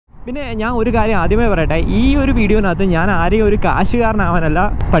പിന്നെ ഞാൻ ഒരു കാര്യം ആദ്യമേ പറയട്ടെ, ഈ ഒരു വീഡിയോനകത്ത് ഞാൻ ആരെയും ഒരു കാശുകാരനാവാനല്ല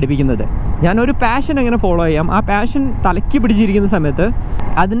പഠിപ്പിക്കുന്നത്. ഞാനൊരു പാഷൻ എങ്ങനെ ഫോളോ ചെയ്യാം, ആ പാഷൻ തലയ്ക്ക് പിടിച്ചിരിക്കുന്ന സമയത്ത്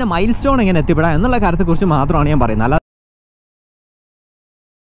അതിൻ്റെ മൈൽ സ്റ്റോൺ എങ്ങനെ എത്തിപ്പെടാം എന്നുള്ള കാര്യത്തെക്കുറിച്ച് മാത്രമാണ് ഞാൻ പറയുന്നത്. അല്ല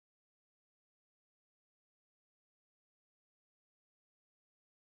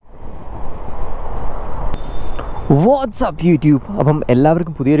വാട്സ്ആപ്പ് യൂട്യൂബ്. അപ്പം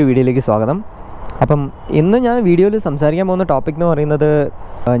എല്ലാവർക്കും പുതിയൊരു വീഡിയോയിലേക്ക് സ്വാഗതം. അപ്പം ഇന്ന് ഞാൻ വീഡിയോയിൽ സംസാരിക്കാൻ പോകുന്ന ടോപ്പിക് എന്ന് പറയുന്നത്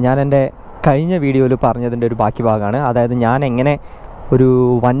ഞാൻ എൻ്റെ കഴിഞ്ഞ വീഡിയോയിൽ പറഞ്ഞതിൻ്റെ ഒരു ബാക്കി ഭാഗമാണ്. അതായത് ഞാൻ എങ്ങനെ ഒരു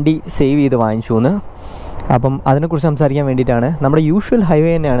വണ്ടി സേവ് ചെയ്ത് വാങ്ങിച്ചു എന്ന്. അപ്പം അതിനെക്കുറിച്ച് സംസാരിക്കാൻ വേണ്ടിയിട്ടാണ്. നമ്മുടെ യൂഷ്വൽ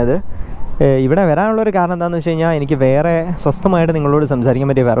ഹൈവേ തന്നെയാണിത്. ഇവിടെ വരാനുള്ളൊരു കാരണം എന്താണെന്ന് വെച്ച് കഴിഞ്ഞാൽ എനിക്ക് വേറെ സ്വസ്ഥമായിട്ട് നിങ്ങളോട് സംസാരിക്കാൻ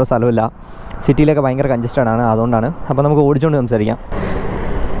പറ്റിയ വേറെ സ്ഥലമില്ല. സിറ്റിയിലൊക്കെ ഭയങ്കര കൺജസ്റ്റഡ് ആണ്, അതുകൊണ്ടാണ്. അപ്പോൾ നമുക്ക് ഓടിച്ചുകൊണ്ട് സംസാരിക്കാം.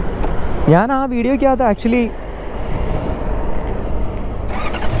 ഞാൻ ആ വീഡിയോയ്ക്കകത്ത് ആക്ച്വലി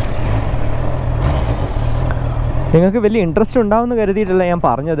നിങ്ങൾക്ക് വലിയ ഇൻട്രസ്റ്റ് ഉണ്ടാവുമെന്ന് കരുതിയിട്ടല്ല ഞാൻ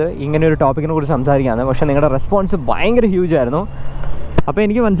പറഞ്ഞത് ഇങ്ങനെ ഒരു ടോപ്പിക്കിനെ കുറിച്ച് സംസാരിക്കാമെന്ന്. പക്ഷേ നിങ്ങളുടെ റെസ്പോൺസ് ഭയങ്കര ഹ്യൂജ് ആയിരുന്നു. അപ്പോൾ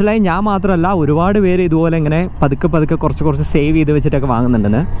എനിക്ക് മനസ്സിലായി ഞാൻ മാത്രമല്ല ഒരുപാട് പേര് ഇതുപോലെ ഇങ്ങനെ പതുക്കെ കുറച്ച് സേവ് ചെയ്ത് വെച്ചിട്ടൊക്കെ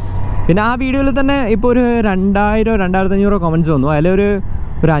വാങ്ങുന്നുണ്ടെന്ന്. പിന്നെ ആ വീഡിയോയിൽ തന്നെ ഇപ്പോൾ ഒരു 2000-2500 കമൻറ്റ്സ് വന്നു. അതിലൊരു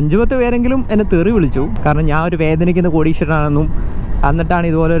 5-10 പേരെങ്കിലും എന്നെ തെറി വിളിച്ചു. കാരണം ഞാൻ ഒരു വേദനിക്കുന്ന കോടീശ്വരനാണെന്നും എന്നിട്ടാണ്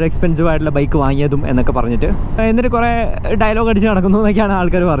ഇതുപോലെ ഒരു എക്സ്പെൻസീവ് ആയിട്ടുള്ള ബൈക്ക് വാങ്ങിയതും എന്നൊക്കെ പറഞ്ഞിട്ട് എന്നിട്ട് കുറേ ഡയലോഗ് അടിച്ച് നടക്കുന്നു എന്നൊക്കെയാണ്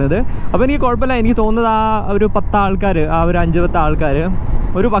ആൾക്കാർ പറഞ്ഞത്. അപ്പോൾ എനിക്ക് കുഴപ്പമില്ല. എനിക്ക് തോന്നുന്നത് ആ ഒരു 10 ആൾക്കാർ, ആ ഒരു 5-10 ആൾക്കാർ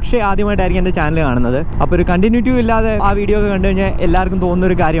ഒരു പക്ഷേ ആദ്യമായിട്ടായിരിക്കും എൻ്റെ ചാനൽ കാണുന്നത്. അപ്പോൾ ഒരു കണ്ടിന്യൂറ്റി ഇല്ലാതെ ആ വീഡിയോ ഒക്കെ കണ്ടു കഴിഞ്ഞാൽ എല്ലാവർക്കും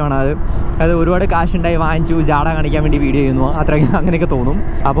തോന്നുന്നൊരു കാര്യമാണ് അത് ഒരുപാട് കാശുണ്ടായി വാങ്ങിച്ചു ജാട കാണിക്കാൻ വേണ്ടി വീഡിയോ ചെയ്യുന്നു, അത്രയ്ക്ക് അങ്ങനെയൊക്കെ തോന്നും.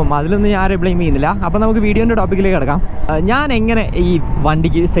 അപ്പം അതിലൊന്നും ഞാൻ ആരെ ബ്ലെയിം ചെയ്യുന്നില്ല. അപ്പോൾ നമുക്ക് വീഡിയോൻ്റെ ടോപ്പിക്കിലേക്ക് കിടക്കാം. ഞാൻ എങ്ങനെ ഈ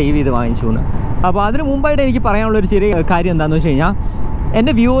വണ്ടിക്ക് സേവ് ചെയ്ത് വാങ്ങിച്ചു എന്ന്. അപ്പോൾ അതിന് മുമ്പായിട്ട് എനിക്ക് പറയാനുള്ളൊരു ചെറിയ കാര്യം എന്താണെന്ന് വെച്ച് കഴിഞ്ഞാൽ,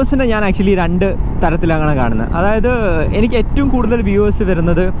 എൻ്റെ വ്യൂവേഴ്സിനെ ഞാൻ ആക്ച്വലി 2 തരത്തിലാണ് കാണുന്നത്. അതായത് എനിക്ക് ഏറ്റവും കൂടുതൽ വ്യൂവേഴ്സ്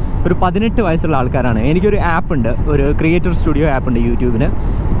വരുന്നത് ഒരു 18 വയസ്സുള്ള ആൾക്കാരാണ്. എനിക്കൊരു ആപ്പുണ്ട്, ഒരു ക്രിയേറ്റർ സ്റ്റുഡിയോ ആപ്പുണ്ട് യൂട്യൂബിന്.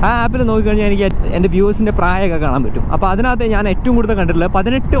 ആ ആപ്പിൽ നോക്കിക്കഴിഞ്ഞാൽ എനിക്ക് എൻ്റെ വ്യൂവേഴ്സിൻ്റെ പ്രായമൊക്കെ കാണാൻ പറ്റും. അപ്പോൾ അതിനകത്ത് ഞാൻ ഏറ്റവും കൂടുതൽ കണ്ടിട്ടുള്ളത്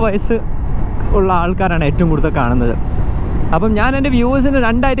 18 വയസ്സ് ഉള്ള ആൾക്കാരാണ് ഏറ്റവും കൂടുതൽ കാണുന്നത്. അപ്പം ഞാൻ എൻ്റെ വ്യൂവേഴ്സിനെ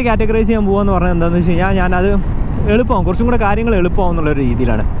 2 ആയിട്ട് കാറ്റഗറൈസ് ചെയ്യാൻ പോകുകയെന്ന് പറഞ്ഞാൽ എന്താണെന്ന് വെച്ച് കഴിഞ്ഞാൽ, ഞാനത് എളുപ്പമാകും, കുറച്ചും കൂടെ കാര്യങ്ങൾ എളുപ്പമാവും എന്നുള്ളൊരു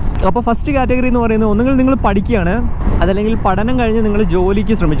രീതിയിലാണ്. അപ്പോൾ ഫസ്റ്റ് കാറ്റഗറി എന്ന് പറയുന്നത് ഒന്നുകിൽ നിങ്ങൾ പഠിക്കുകയാണ്, അതല്ലെങ്കിൽ പഠനം കഴിഞ്ഞ് നിങ്ങൾ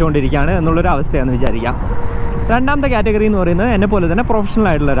ജോലിക്ക് ശ്രമിച്ചുകൊണ്ടിരിക്കുകയാണ് എന്നുള്ളൊരു അവസ്ഥയാണെന്ന് വിചാരിക്കുക. രണ്ടാമത്തെ കാറ്റഗറി എന്ന് പറയുന്നത് എന്നെ പോലെ തന്നെ പ്രൊഫഷണൽ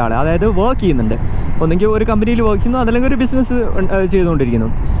ആയിട്ടുള്ള ഒരാൾ, അതായത് വർക്ക് ചെയ്യുന്നുണ്ട്. ഒന്നെങ്കിൽ ഒരു കമ്പനിയിൽ വർക്ക് ചെയ്യുന്നു, അതല്ലെങ്കിൽ ഒരു ബിസിനസ് ചെയ്തുകൊണ്ടിരിക്കുന്നു,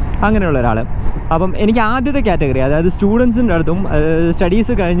 അങ്ങനെയുള്ള ഒരാൾ. അപ്പം എനിക്ക് ആദ്യത്തെ കാറ്റഗറി, അതായത് സ്റ്റുഡൻസിൻ്റെ അടുത്തും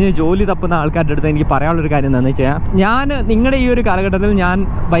സ്റ്റഡീസ് കഴിഞ്ഞ് ജോലി തപ്പുന്ന ആൾക്കാരുടെ അടുത്ത് എനിക്ക് പറയാനുള്ളൊരു കാര്യം എന്താണെന്ന് വെച്ച് കഴിഞ്ഞാൽ, ഞാൻ നിങ്ങളുടെ ഈ ഒരു കാലഘട്ടത്തിൽ ഞാൻ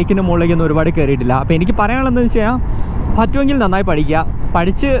ബൈക്കിൻ്റെ മുകളിലേക്കൊന്നും ഒരുപാട് കയറിയിട്ടില്ല. അപ്പോൾ എനിക്ക് പറയാനുള്ളതെന്ന് വെച്ച് കഴിഞ്ഞാൽ, പറ്റുമെങ്കിൽ നന്നായി പഠിക്കുക.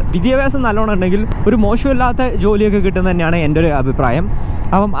 പഠിച്ച് വിദ്യാഭ്യാസം നല്ലോണം ഉണ്ടെങ്കിൽ ഒരു മോശമില്ലാത്ത ജോലിയൊക്കെ കിട്ടുന്ന തന്നെയാണ് എൻ്റെ ഒരു അഭിപ്രായം.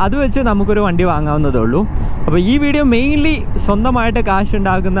 അപ്പം അത് വെച്ച് നമുക്കൊരു വണ്ടി വാങ്ങാവുന്നതേ ഉള്ളൂ. അപ്പോൾ ഈ വീഡിയോ മെയിൻലി സ്വന്തമായിട്ട്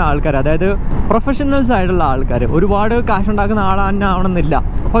കാശുണ്ടാക്കുന്ന ആൾക്കാർ, അതായത് പ്രൊഫഷണൽസ് ആയിട്ടുള്ള ആൾക്കാർ, ഒരുപാട് കാശുണ്ടാക്കുന്ന ആളാണ് ആവണമെന്നില്ല,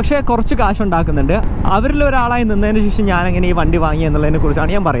 പക്ഷേ കുറച്ച് കാശുണ്ടാക്കുന്നുണ്ട്, അവരിൽ ഒരാളായി നിന്നതിന് ശേഷം ഞാൻ എങ്ങനെ ഈ വണ്ടി വാങ്ങി എന്നുള്ളതിനെ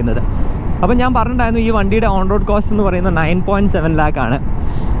കുറിച്ചാണ് ഞാൻ പറയുന്നത്. അപ്പം ഞാൻ പറഞ്ഞിട്ടുണ്ടായിരുന്നു ഈ വണ്ടിയുടെ ഓൺ റോഡ് കോസ്റ്റ് എന്ന് പറയുന്നത് 9.7 lakh ആണ്.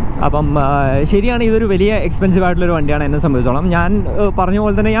 അപ്പം ശരിയാണ്, ഇതൊരു വലിയ എക്സ്പെൻസീവ് ആയിട്ടുള്ളൊരു വണ്ടിയാണ് എന്നെ സംബന്ധിച്ചോളം. ഞാൻ പറഞ്ഞ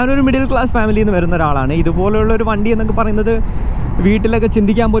പോലെ തന്നെ ഞാനൊരു മിഡിൽ ക്ലാസ് ഫാമിലിയിൽ നിന്ന് വരുന്ന ഒരാളാണ്. ഇതുപോലെയുള്ളൊരു വണ്ടി എന്നൊക്കെ പറയുന്നത് വീട്ടിലൊക്കെ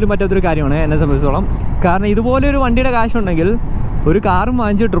ചിന്തിക്കാൻ പോലും പറ്റാത്തൊരു കാര്യമാണ് എന്നെ സംബന്ധിച്ചോളം. കാരണം ഇതുപോലൊരു വണ്ടിയുടെ കാശുണ്ടെങ്കിൽ ഒരു കാറും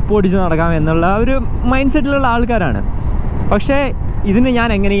വാങ്ങിച്ച് ട്രിപ്പ് ഓടിച്ച് നടക്കാം എന്നുള്ള ഒരു മൈൻഡ് സെറ്റിലുള്ള ആൾക്കാരാണ്. പക്ഷേ ഇതിന് ഞാൻ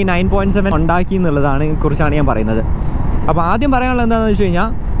എങ്ങനെ ഈ 9.7 ഉണ്ടാക്കി എന്നുള്ളതാണ് കുറിച്ചാണ് ഞാൻ പറയുന്നത്. അപ്പോൾ ആദ്യം പറയാനുള്ളത് എന്താണെന്ന് വെച്ച് കഴിഞ്ഞാൽ,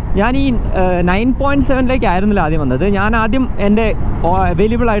 ഞാൻ ഈ 9.7 ആയിരുന്നില്ല ആദ്യം വന്നത്. ഞാൻ ആദ്യം എൻ്റെ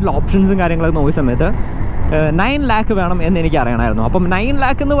അവൈലബിൾ ആയിട്ടുള്ള ഓപ്ഷൻസും കാര്യങ്ങളൊക്കെ നോക്കിയ സമയത്ത് 9 lakh വേണം എന്ന് എനിക്ക് അറിയണമായിരുന്നു. അപ്പം 9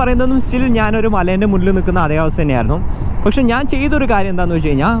 lakh എന്ന് പറയുന്നതും സ്റ്റിൽ ഞാനൊരു മലേൻ്റെ മുന്നിൽ നിൽക്കുന്ന അതേ അവസ്ഥ തന്നെയായിരുന്നു. പക്ഷേ ഞാൻ ചെയ്തൊരു കാര്യം എന്താണെന്ന് വെച്ച്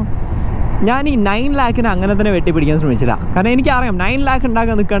കഴിഞ്ഞാൽ, ഞാൻ ഈ 9 lakhന് അങ്ങനെ തന്നെ വെട്ടിപ്പിടിക്കാൻ ശ്രമിച്ചില്ല. കാരണം എനിക്കറിയാം 9 lakh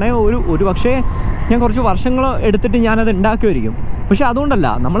ഉണ്ടാക്കാൻ നിൽക്കുകയാണെങ്കിൽ ഒരു പക്ഷേ ഞാൻ കുറച്ച് വർഷങ്ങൾ എടുത്തിട്ട് ഞാനത് ഉണ്ടാക്കുമായിരിക്കും. പക്ഷേ അതുകൊണ്ടല്ല,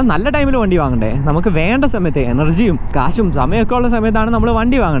 നമ്മൾ നല്ല ടൈമിൽ വണ്ടി വാങ്ങണ്ടേ. നമുക്ക് വേണ്ട സമയത്ത് എനർജിയും കാശും സമയമൊക്കെ ഉള്ള സമയത്താണ് നമ്മൾ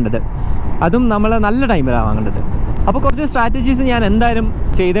വണ്ടി വാങ്ങേണ്ടത്. അതും നമ്മൾ നല്ല ടൈമിലാണ് വാങ്ങേണ്ടത്. അപ്പോൾ കുറച്ച് സ്ട്രാറ്റജീസ് ഞാൻ എന്തായാലും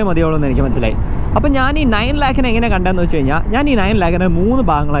ചെയ്തേ മതിയുള്ളൂ എന്ന് എനിക്ക് മനസ്സിലായി. അപ്പോൾ ഞാൻ ഈ 9 lakhനെ എങ്ങനെ കണ്ടതെന്ന് വെച്ച് കഴിഞ്ഞാൽ, ഞാൻ ഈ 9 lakhനെ 3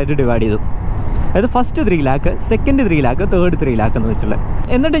 ഭാഗങ്ങളായിട്ട് ഡിവൈഡ് ചെയ്തു. അതായത് first 3 lakh, second 3 lakh, third 3 lakh എന്ന് വെച്ചുള്ളത്.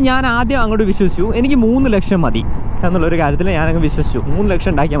 എന്നിട്ട് ഞാൻ ആദ്യം അങ്ങോട്ട് വിശ്വസിച്ചു എനിക്ക് 3 ലക്ഷം മതി എന്നുള്ളൊരു കാര്യത്തിൽ ഞാനങ്ങ് വിശ്വസിച്ചു. 3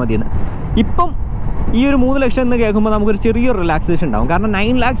 ലക്ഷം ഉണ്ടാക്കിയാൽ മതിയെന്ന്. ഇപ്പം ഈ ഒരു 3 ലക്ഷം എന്ന് കേൾക്കുമ്പോൾ നമുക്കൊരു ചെറിയൊരു റിലാക്സേഷൻ ഉണ്ടാകും. കാരണം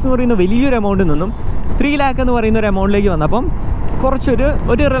 9 lakhs എന്ന് പറയുന്ന വലിയൊരു എമൗണ്ടിൽ നിന്നും 3 lakh എന്ന് പറയുന്ന ഒരു എമൗണ്ടിലേക്ക് വന്നപ്പം കുറച്ചൊരു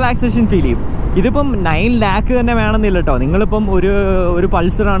റിലാക്സേഷൻ ഫീൽ ചെയ്യും. ഇതിപ്പം 9 lakh തന്നെ വേണമെന്നില്ല കേട്ടോ. നിങ്ങളിപ്പം ഒരു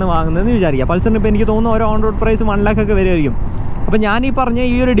പൾസറാണ് വാങ്ങുന്നതെന്ന് വിചാരിക്കുക. പൾസറിന് ഇപ്പോൾ എനിക്ക് തോന്നുന്നു ഓരോ ഓൺ റോഡ് പ്രൈസ് 1 lakh ഒക്കെ വരുമായിരിക്കും. അപ്പോൾ ഞാൻ ഈ പറഞ്ഞ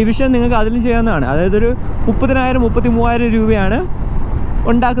ഈ ഒരു ഡിവിഷൻ നിങ്ങൾക്ക് അതിലും ചെയ്യാവുന്നതാണ്. അതായത് ഒരു 30,000-33,000 രൂപയാണ്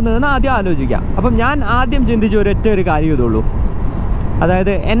ഉണ്ടാക്കുന്നതെന്ന് ആദ്യം ആലോചിക്കാം. അപ്പം ഞാൻ ആദ്യം ചിന്തിച്ച ഒരു കാര്യം ഇതുള്ളൂ.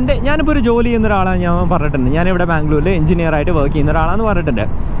 അതായത് ഞാനിപ്പോൾ ഒരു ജോലി ചെയ്യുന്ന ഒരാളാണ് ഞാൻ പറഞ്ഞിട്ടുണ്ട്. ഞാനിവിടെ ബാംഗ്ലൂരിൽ എഞ്ചിനീയറായിട്ട് വർക്ക് ചെയ്യുന്ന ഒരാളാണെന്ന് പറഞ്ഞിട്ടുണ്ട്.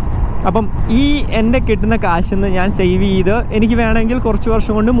 അപ്പം ഈ എൻ്റെ കിട്ടുന്ന കാശിൽ നിന്ന് ഞാൻ സേവ് ചെയ്ത് എനിക്ക് വേണമെങ്കിൽ കുറച്ച്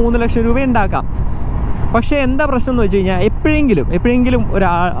വർഷം കൊണ്ട് 3 ലക്ഷം രൂപ ഉണ്ടാക്കാം. പക്ഷേ എന്താ പ്രശ്നം എന്ന് വെച്ച് കഴിഞ്ഞാൽ എപ്പോഴെങ്കിലും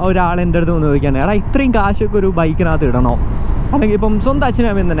ഒരാൾ എൻ്റെ അടുത്ത് വന്ന് ചോദിക്കുകയാണ്, എടാ ഇത്രയും കാശൊക്കെ ഒരു ബൈക്കിനകത്ത് ഇടണോ? അല്ലെങ്കിൽ ഇപ്പം സ്വന്തം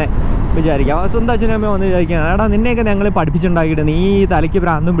അച്ഛനമ്മയും തന്നെ വിചാരിക്കാം, സ്വന്തം അച്ഛനമ്മ വന്ന് വിചാരിക്കുകയാണ്, എടാ നിന്നെയൊക്കെ ഞങ്ങൾ പഠിപ്പിച്ചുണ്ടാക്കിയിട്ട് നീ തലയ്ക്ക്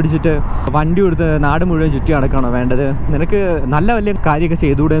ഭ്രാന്തും പിടിച്ചിട്ട് വണ്ടി കൊടുത്ത് നാട് മുഴുവൻ ചുറ്റി നടക്കണോ വേണ്ടത്? നിനക്ക് നല്ല വലിയ കാര്യമൊക്കെ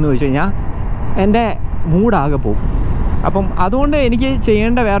ചെയ്തുകൂടെ എന്ന് ചോദിച്ചു കഴിഞ്ഞാൽ എൻ്റെ മൂടാകെ പോകും. അപ്പം അതുകൊണ്ട് എനിക്ക്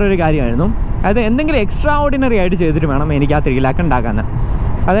ചെയ്യേണ്ട വേറൊരു കാര്യമായിരുന്നു, അതായത് എന്തെങ്കിലും എക്സ്ട്രാ ഓർഡിനറി ആയിട്ട് ചെയ്തിട്ട് വേണം എനിക്ക് ആ 3 ലാക്ക് ഉണ്ടാക്കാൻ.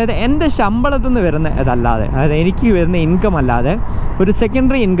 അതായത് എൻ്റെ ശമ്പളത്തിൽ നിന്ന് വരുന്ന ഇതല്ലാതെ, അതായത് എനിക്ക് വരുന്ന ഇൻകം അല്ലാതെ ഒരു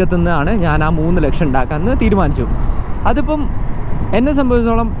സെക്കൻഡറി ഇൻകത്തിൽ നിന്നാണ് ഞാൻ ആ 3 ലക്ഷം ഉണ്ടാക്കാമെന്ന് തീരുമാനിച്ചു. അതിപ്പം എന്നെ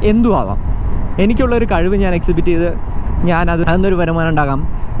സംബന്ധിച്ചോളം എന്തും ആവാം. എനിക്കുള്ളൊരു കഴിവ് ഞാൻ എക്സിബിറ്റ് ചെയ്ത് അതിന്നൊരു വരുമാനം ഉണ്ടാകാം.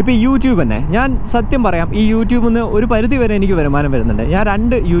 ഇപ്പോൾ ഈ യൂട്യൂബ് തന്നെ, ഞാൻ സത്യം പറയാം, ഈ യൂട്യൂബിൽ നിന്ന് ഒരു പരിധി വരെ എനിക്ക് വരുമാനം വരുന്നുണ്ട്. ഞാൻ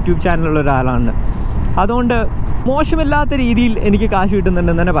 2 യൂട്യൂബ് ചാനലുള്ള ഒരാളാണ്. അതുകൊണ്ട് മോശമില്ലാത്ത രീതിയിൽ എനിക്ക് കാശ്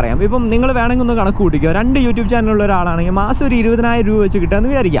കിട്ടുന്നുണ്ടെന്ന് തന്നെ പറയാം. ഇപ്പം നിങ്ങൾ വേണമെങ്കിൽ ഒന്ന് കണക്ക് കൂട്ടിക്കോ, 2 യൂട്യൂബ് ചാനലുള്ള ഒരാളാണെങ്കിൽ മാസം ഒരു 20,000 രൂപ വെച്ച് കിട്ടുമെന്ന്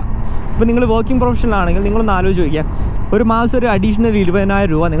വിചാരിക്കാം. ഇപ്പോൾ നിങ്ങൾ വർക്കിംഗ് പ്രൊഫഷണൽ ആണെങ്കിൽ നിങ്ങളൊന്ന് ആലോചിച്ച് നോക്കിയാൽ, ഒരു മാസം ഒരു അഡീഷണൽ 20,000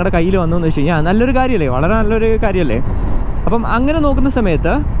 രൂപ നിങ്ങളുടെ കയ്യിൽ വന്നു വെച്ച് കഴിഞ്ഞാൽ നല്ലൊരു കാര്യമല്ലേ, വളരെ നല്ലൊരു കാര്യമല്ലേ. അപ്പം അങ്ങനെ നോക്കുന്ന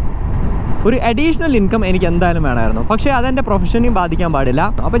സമയത്ത് ഒരു അഡീഷണൽ ഇൻകം എനിക്ക് എന്തായാലും വേണമായിരുന്നു. പക്ഷേ അതെൻ്റെ പ്രൊഫഷനെയും ബാധിക്കാൻ പാടില്ല.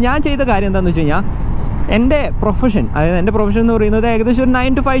 അപ്പോൾ ഞാൻ ചെയ്ത കാര്യം എന്താണെന്ന് വെച്ച് കഴിഞ്ഞാൽ, എൻ്റെ പ്രൊഫഷൻ, അതായത് എൻ്റെ പ്രൊഫഷൻ എന്ന് പറയുന്നത് ഏകദേശം ഒരു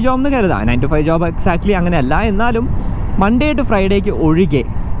 9 to 5 ജോബ് എന്ന് കരുതാം. 9 to 5 ജോബ് എക്സാക്ട്ലി അങ്ങനെയല്ല, എന്നാലും മൺഡേ ടു ഫ്രൈഡേക്ക് ഒഴികെ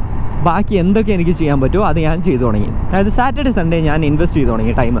ബാക്കി എന്തൊക്കെ എനിക്ക് ചെയ്യാൻ പറ്റുമോ അത് ഞാൻ ചെയ്തു തുടങ്ങി. അതായത് സാറ്റർഡേ സൺഡേ ഞാൻ ഇൻവെസ്റ്റ് ചെയ്ത്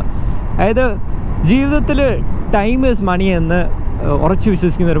തുടങ്ങി ടൈം. അതായത് ജീവിതത്തിൽ ടൈം ഈസ് മണി എന്ന് ഉറച്ചു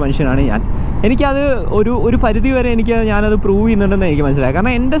വിശ്വസിക്കുന്ന ഒരു മനുഷ്യനാണ് ഞാൻ. എനിക്കത് ഒരു പരിധി വരെ ഞാനത് പ്രൂവ് ചെയ്യുന്നുണ്ടെന്ന് എനിക്ക് മനസ്സിലായി.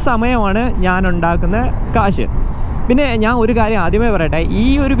 കാരണം എൻ്റെ സമയമാണ് ഞാൻ ഉണ്ടാക്കുന്ന കാശ്. പിന്നെ ഞാൻ ഒരു കാര്യം ആദ്യമേ പറയട്ടെ, ഈ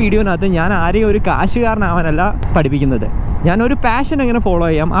ഒരു വീഡിയോനകത്ത് ഞാൻ ആരെയും ഒരു കാശുകാരനാവാനല്ല പഠിപ്പിക്കുന്നത്. ഞാനൊരു പാഷൻ എങ്ങനെ ഫോളോ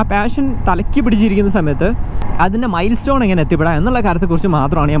ചെയ്യാം, ആ പാഷൻ തലയ്ക്ക് പിടിച്ചിരിക്കുന്ന സമയത്ത് അതിൻ്റെ മൈൽ സ്റ്റോൺ എങ്ങനെ എത്തിപ്പെടാം എന്നുള്ള കാര്യത്തെക്കുറിച്ച്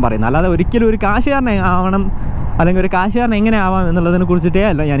മാത്രമാണ് ഞാൻ പറയുന്നത്. അല്ലാതെ ഒരിക്കലും ഒരു കാശുകാരൻ ആവണം അല്ലെങ്കിൽ ഒരു കാശുകാരൻ എങ്ങനെ ആവാം എന്നുള്ളതിനെ കുറിച്ചിട്ടേ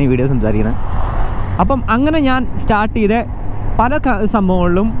അല്ല ഞാൻ ഈ വീഡിയോ സംസാരിക്കുന്നത്. അപ്പം അങ്ങനെ ഞാൻ സ്റ്റാർട്ട് ചെയ്ത പല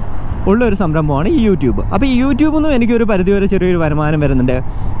സംഭവങ്ങളിലും ഉള്ളൊരു സംരംഭമാണ് ഈ യൂട്യൂബ്. അപ്പോൾ ഈ യൂട്യൂബിൽ നിന്നും എനിക്കൊരു പരിധി വരെ ചെറിയൊരു വരുമാനം വരുന്നുണ്ട്.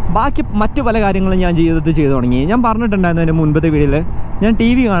 ബാക്കി മറ്റു പല കാര്യങ്ങളും ഞാൻ ജീവിതത്തിൽ ചെയ്തു തുടങ്ങി. ഞാൻ പറഞ്ഞിട്ടുണ്ടായിരുന്നു എൻ്റെ മുൻപത്തെ വീഡിയോയിൽ, ഞാൻ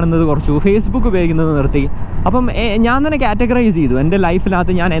TV കാണുന്നത് കുറച്ചു, ഫേസ്ബുക്ക് ഉപയോഗിക്കുന്നത് നിർത്തി. അപ്പം ഞാൻ തന്നെ കാറ്റഗറൈസ് ചെയ്തു എൻ്റെ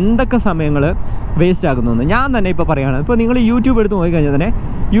ലൈഫിനകത്ത് ഞാൻ എന്തൊക്കെ സമയങ്ങൾ വേസ്റ്റ് ആക്കുന്നു. ഞാൻ തന്നെ ഇപ്പോൾ പറയുകയാണ്, ഇപ്പോൾ നിങ്ങൾ യൂട്യൂബ് എടുത്ത് നോക്കിക്കഴിഞ്ഞാൽ തന്നെ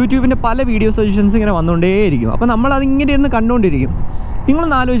യൂട്യൂബിൻ്റെ പല വീഡിയോ സജഷൻസ് ഇങ്ങനെ വന്നുകൊണ്ടേയിരിക്കും. അപ്പോൾ നമ്മളതിങ്ങനെ ഇരുന്ന് കണ്ടുകൊണ്ടിരിക്കും.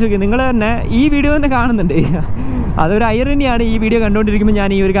 നിങ്ങളൊന്ന് ആലോചിച്ച് നോക്കി, നിങ്ങൾ തന്നെ ഈ വീഡിയോ തന്നെ കാണുന്നുണ്ട്. അതൊരു ഐറണിയാണ് ഈ വീഡിയോ കണ്ടുകൊണ്ടിരിക്കുമ്പോൾ ഞാൻ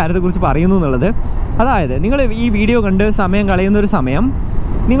ഈ ഒരു കാര്യത്തെക്കുറിച്ച് പറയുന്നു എന്നുള്ളത്. അതായത് നിങ്ങൾ ഈ വീഡിയോ കണ്ട് സമയം കളയുന്നൊരു സമയം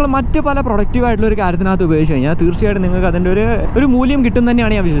നിങ്ങൾ മറ്റ് പല പ്രൊഡക്റ്റീവായിട്ടുള്ളൊരു കാര്യത്തിനകത്ത് ഉപയോഗിച്ച് കഴിഞ്ഞാൽ തീർച്ചയായിട്ടും നിങ്ങൾക്ക് അതിൻ്റെ ഒരു മൂല്യം കിട്ടും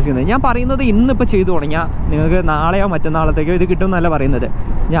തന്നെയാണ് ഞാൻ വിശ്വസിക്കുന്നത്. ഞാൻ പറയുന്നത് ഇന്നിപ്പോൾ ചെയ്തു തുടങ്ങിയാൽ നിങ്ങൾക്ക് നാളെയോ മറ്റന്നാളത്തേക്കോ ഇത് കിട്ടും എന്നല്ല പറയുന്നത്.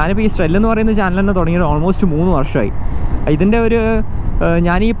 ഞാനിപ്പോൾ ഈ സ്ട്രെൽ എന്ന് പറയുന്ന ചാനൽ തന്നെ തുടങ്ങിയത് ഓൾമോസ്റ്റ് 3 വർഷമായി. ഇതിൻ്റെ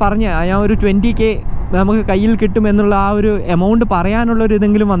ഞാൻ ഒരു 20K നമുക്ക് കയ്യിൽ കിട്ടുമെന്നുള്ള ആ ഒരു എമൗണ്ട് പറയാനുള്ളൊരു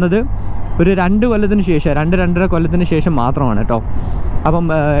ഇതെങ്കിലും വന്നത് ഒരു 2 കൊല്ലത്തിന് ശേഷം, 2-2.5 കൊല്ലത്തിന് ശേഷം മാത്രമാണ് കേട്ടോ. അപ്പം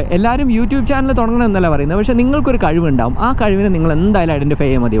എല്ലാവരും യൂട്യൂബ് ചാനൽ തുടങ്ങണമെന്നല്ല പറയുന്നത്, പക്ഷേ നിങ്ങൾക്കൊരു കഴിവുണ്ടാവും. ആ കഴിവിനെ നിങ്ങൾ എന്തായാലും ഐഡൻറ്റിഫൈ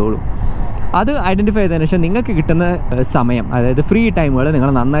ചെയ്യാൻ മതിയുള്ളൂ. അത് ഐഡൻറ്റിഫൈ ചെയ്തതിന് ശേഷം നിങ്ങൾക്ക് കിട്ടുന്ന സമയം, അതായത് ഫ്രീ ടൈമുകൾ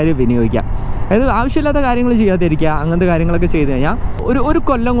നിങ്ങൾ നന്നായി വിനിയോഗിക്കുക. അതായത് ആവശ്യമില്ലാത്ത കാര്യങ്ങൾ ചെയ്യാതിരിക്കുക. അങ്ങനത്തെ കാര്യങ്ങളൊക്കെ ചെയ്ത് കഴിഞ്ഞാൽ ഒരു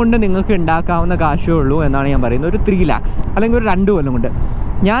കൊല്ലം കൊണ്ട് നിങ്ങൾക്ക് ഉണ്ടാക്കാവുന്ന കാശേ ഉള്ളൂ എന്നാണ് ഞാൻ പറയുന്നത്. ഒരു 3 lakhs അല്ലെങ്കിൽ ഒരു 2 കൊല്ലം കൊണ്ട്.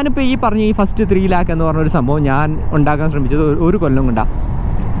 ഞാനിപ്പോൾ ഈ പറഞ്ഞ ഈ ഫസ്റ്റ് 3 lakh എന്ന് പറഞ്ഞൊരു സംഭവം ഞാൻ ഉണ്ടാക്കാൻ ശ്രമിച്ചത് 1 കൊല്ലം കൊണ്ടാണ്.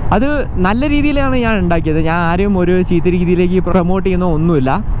 അത് നല്ല രീതിയിലാണ് ഞാൻ ഉണ്ടാക്കിയത്. ഞാൻ ആരെയും ഒരു ചീത്ത രീതിയിലേക്ക് പ്രൊമോട്ട് ചെയ്യുന്ന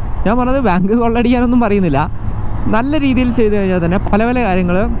ഒന്നുമില്ല. ഞാൻ പറഞ്ഞത് ബാങ്ക് കൊള്ളടിക്കാനൊന്നും പറയുന്നില്ല. നല്ല രീതിയിൽ ചെയ്ത് കഴിഞ്ഞാൽ തന്നെ പല പല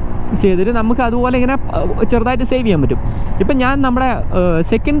കാര്യങ്ങൾ ചെയ്തിട്ട് നമുക്ക് അതുപോലെ ഇങ്ങനെ ചെറുതായിട്ട് സേവ് ചെയ്യാൻ പറ്റും. ഇപ്പം ഞാൻ നമ്മുടെ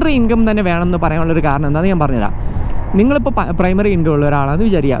സെക്കൻഡറി ഇൻകം തന്നെ വേണമെന്ന് പറയാനുള്ളൊരു കാരണം എന്താണെന്ന് ഞാൻ പറഞ്ഞുതരാം. നിങ്ങളിപ്പോൾ പ്രൈമറി ഇൻകം ഉള്ള ഒരാളാണെന്ന്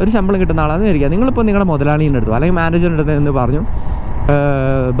വിചാരിക്കുക, ഒരു ശമ്പളം കിട്ടുന്ന ആളാണെന്ന് വിചാരിക്കുക. നിങ്ങളിപ്പോൾ നിങ്ങളുടെ മുതലാളിയുടെ അടുത്തോ അല്ലെങ്കിൽ മാനേജറിൻ്റെ അടുത്ത് എന്ന് പറഞ്ഞു,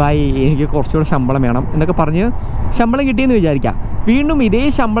 ബൈ എനിക്ക് കുറച്ചുകൂടെ ശമ്പളം വേണം എന്നൊക്കെ പറഞ്ഞ് ശമ്പളം കിട്ടിയെന്ന് വിചാരിക്കാം. വീണ്ടും ഇതേ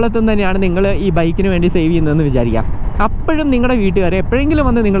ശമ്പളത്തിൽ തന്നെയാണ് നിങ്ങൾ ഈ ബൈക്കിന് വേണ്ടി സേവ് ചെയ്യുന്നതെന്ന് വിചാരിക്കാം. അപ്പോഴും നിങ്ങളുടെ വീട്ടുകാരെ എപ്പോഴെങ്കിലും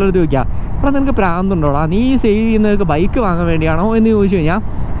വന്ന് നിങ്ങളടുത്ത് ചോദിക്കുക, അപ്പോൾ നിനക്ക് പ്രാന്തുണ്ടോടാ, നീ സേവ് ചെയ്യുന്നതൊക്കെ ബൈക്ക് വാങ്ങാൻ വേണ്ടിയാണോ എന്ന് ചോദിച്ചു കഴിഞ്ഞാൽ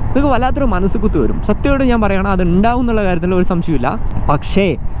നിങ്ങൾക്ക് വല്ലാത്തൊരു മനസ്സുകുത്ത് വരും. സത്യമായിട്ട് ഞാൻ പറയണം, അത് ഉണ്ടാവും എന്നുള്ള കാര്യത്തിൽ ഒരു സംശയമില്ല. പക്ഷേ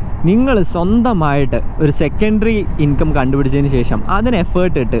നിങ്ങൾ സ്വന്തമായിട്ട് ഒരു സെക്കൻഡറി ഇൻകം കണ്ടുപിടിച്ചതിന് ശേഷം അതിന്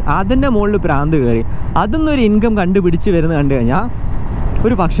എഫേർട്ട് ഇട്ട് അതിൻ്റെ മുകളിൽ പ്രാന്ത് കയറി അതിന്നൊരു ഇൻകം കണ്ടുപിടിച്ച് വരുന്നത് കണ്ടു കഴിഞ്ഞാൽ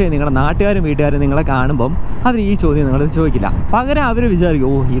ഒരു പക്ഷേ നിങ്ങളുടെ നാട്ടുകാരും വീട്ടുകാരും നിങ്ങളെ കാണുമ്പം അവർ ഈ ചോദ്യം നിങ്ങളത് ചോദിക്കില്ല. പകരം അവർ വിചാരിക്കും,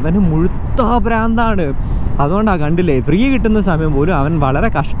 ഓ ഇവന് മുഴുത്ത ഭ്രാന്താണ്, അതുകൊണ്ടാണ് കണ്ടില്ലേ ഫ്രീ കിട്ടുന്ന സമയം പോലും അവൻ വളരെ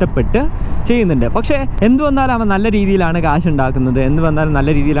കഷ്ടപ്പെട്ട് ചെയ്യുന്നുണ്ട്. പക്ഷേ എന്ത് വന്നാലും അവൻ നല്ല രീതിയിലാണ് കാശ് ഉണ്ടാക്കുന്നത്, എന്ത് വന്നാലും നല്ല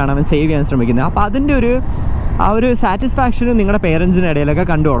രീതിയിലാണ് അവൻ സേവ് ചെയ്യാൻ ശ്രമിക്കുന്നത്. അപ്പോൾ അതിൻ്റെ ആ ഒരു സാറ്റിസ്ഫാക്ഷനും നിങ്ങളുടെ പേരൻസിൻ്റെ ഇടയിലൊക്കെ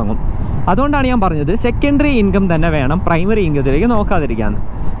കണ്ടു തുടങ്ങും. അതുകൊണ്ടാണ് ഞാൻ പറഞ്ഞത് സെക്കൻഡറി ഇൻകം തന്നെ വേണം, പ്രൈമറി ഇൻകത്തിലേക്ക് നോക്കാതിരിക്കാമെന്ന്.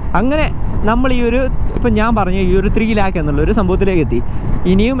 അങ്ങനെ നമ്മൾ ഈ ഒരു ഇപ്പം ഞാൻ പറഞ്ഞ ഈ ഒരു 3 lakh എന്നുള്ള ഒരു സംഭവത്തിലേക്ക് എത്തി.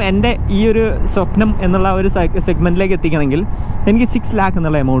 ഇനിയും എൻ്റെ ഈ ഒരു സ്വപ്നം എന്നുള്ള ഒരു സെഗ്മെൻറ്റിലേക്ക് എത്തിക്കണമെങ്കിൽ എനിക്ക് 6 lakh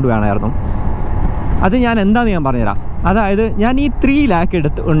എന്നുള്ള എമൗണ്ട് വേണമായിരുന്നു. അത് ഞാൻ എന്താണെന്ന് ഞാൻ പറഞ്ഞുതരാം. അതായത് ഞാൻ ഈ 3 lakh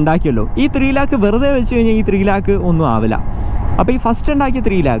ഉണ്ടാക്കിയല്ലോ, ഈ 3 lakh വെറുതെ വെച്ച് കഴിഞ്ഞാൽ ഈ 3 lakh ഒന്നും ആവില്ല. അപ്പോൾ ഈ ഫസ്റ്റ് ഉണ്ടാക്കിയ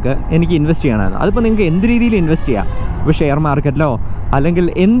 3 lakh എനിക്ക് ഇൻവെസ്റ്റ് ചെയ്യണമായിരുന്നു. അതിപ്പോൾ നിങ്ങൾക്ക് എന്ത് രീതിയിൽ ഇൻവെസ്റ്റ് ചെയ്യാം, ഇപ്പോൾ ഷെയർ മാർക്കറ്റിലോ അല്ലെങ്കിൽ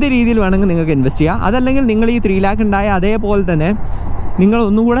എന്ത് രീതിയിൽ വേണമെങ്കിൽ നിങ്ങൾക്ക് ഇൻവെസ്റ്റ് ചെയ്യാം. അതല്ലെങ്കിൽ നിങ്ങൾ ഈ 3 lakh ഉണ്ടായ അതേപോലെ തന്നെ നിങ്ങൾ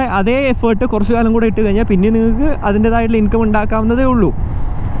ഒന്നും കൂടെ അതേ എഫേർട്ട് കുറച്ച് കാലം കൂടെ ഇട്ട് കഴിഞ്ഞാൽ പിന്നെ നിങ്ങൾക്ക് അതിൻ്റേതായിട്ടുള്ള ഇൻകം ഉണ്ടാക്കാവുന്നതേ ഉള്ളൂ.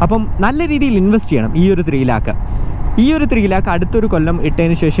 അപ്പം നല്ല രീതിയിൽ ഇൻവെസ്റ്റ് ചെയ്യണം. ഈ ഒരു 3 lakh ഈ ഒരു 3 lakh അടുത്തൊരു കൊല്ലം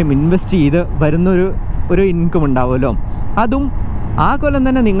ഇട്ടതിന് ശേഷം ഇൻവെസ്റ്റ് ചെയ്ത് വരുന്നൊരു ഇൻകം ഉണ്ടാവുമല്ലോ, അതും ആ കൊല്ലം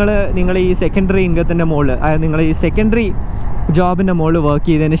തന്നെ നിങ്ങൾ ഈ സെക്കൻഡറി ഇൻകത്തിൻ്റെ മുകളിൽ, അതായത് നിങ്ങൾ ഈ സെക്കൻഡറി ജോബിൻ്റെ മുകളിൽ വർക്ക്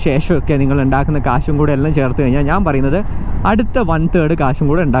ചെയ്തതിന് ശേഷമൊക്കെ നിങ്ങൾ ഉണ്ടാക്കുന്ന കാശും കൂടെ എല്ലാം ചേർത്ത് കഴിഞ്ഞാൽ ഞാൻ പറയുന്നത് അടുത്ത 1/3 കാശും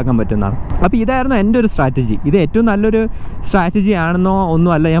കൂടെ ഉണ്ടാക്കാൻ പറ്റുന്നതാണ്. അപ്പോൾ ഇതായിരുന്നു എൻ്റെ ഒരു സ്ട്രാറ്റജി. ഇത് ഏറ്റവും നല്ലൊരു സ്ട്രാറ്റജി ആണെന്നോ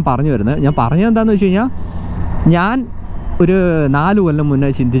ഒന്നും അല്ല ഞാൻ പറഞ്ഞു വരുന്നത്. ഞാൻ പറഞ്ഞത് എന്താണെന്ന് വെച്ച് കഴിഞ്ഞാൽ, ഞാൻ ഒരു 4 കൊല്ലം മുന്നേ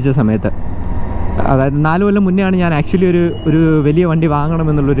ചിന്തിച്ച സമയത്ത്, അതായത് 4 കൊല്ലം മുന്നെയാണ് ഞാൻ ആക്ച്വലി ഒരു വലിയ വണ്ടി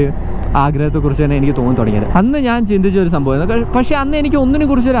വാങ്ങണമെന്നുള്ളൊരു ആഗ്രഹത്തെക്കുറിച്ച് തന്നെ എനിക്ക് തോന്നി തുടങ്ങിയത്. അന്ന് ഞാൻ ചിന്തിച്ച ഒരു സംഭവം, പക്ഷേ അന്ന് എനിക്ക് ഒന്നിനെ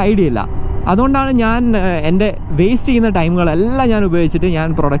കുറിച്ചൊരു ഐഡിയ ഇല്ല. അതുകൊണ്ടാണ് ഞാൻ എൻ്റെ വേസ്റ്റ് ചെയ്യുന്ന ടൈമുകളെല്ലാം ഞാൻ ഉപയോഗിച്ചിട്ട് ഞാൻ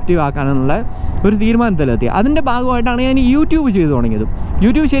പ്രൊഡക്റ്റീവ് ആക്കാനുള്ള ഒരു തീരുമാനത്തിലെത്തി. അതിൻ്റെ ഭാഗമായിട്ടാണ് ഞാൻ യൂട്യൂബ് ചെയ്ത് തുടങ്ങിയത്.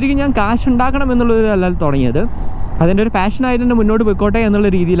 യൂട്യൂബ് ശരിക്കും ഞാൻ കാശ് ഉണ്ടാക്കണം എന്നുള്ളതല്ല തുടങ്ങിയത്, അതിൻ്റെ ഒരു പാഷനായിട്ട് തന്നെ മുന്നോട്ട് പോയിക്കോട്ടെ എന്നുള്ള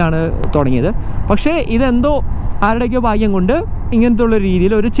രീതിയിലാണ് തുടങ്ങിയത്. പക്ഷേ ഇതെന്തോ ആരുടെയൊക്കെയോ ഭാഗ്യം കൊണ്ട് ഇങ്ങനത്തെ ഉള്ള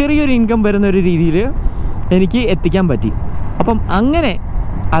രീതിയിൽ ഒരു ചെറിയൊരു ഇൻകം വരുന്ന ഒരു രീതിയിൽ എനിക്ക് എത്തിക്കാൻ പറ്റി. അപ്പം അങ്ങനെ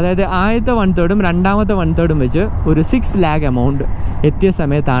അതായത് ആദ്യത്തെ 1/3 രണ്ടാമത്തെ 1/3 വെച്ച് ഒരു 6 lakh എമൗണ്ട് എത്തിയ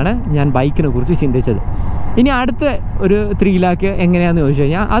സമയത്താണ് ഞാൻ ബൈക്കിനെ കുറിച്ച് ചിന്തിച്ചത്. ഇനി അടുത്ത ഒരു 3 lakh എങ്ങനെയാണെന്ന് ചോദിച്ചു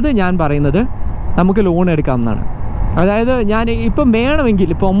കഴിഞ്ഞാൽ, അത് ഞാൻ പറയുന്നത് നമുക്ക് ലോൺ എടുക്കാമെന്നാണ്. അതായത് ഞാൻ ഇപ്പം വേണമെങ്കിൽ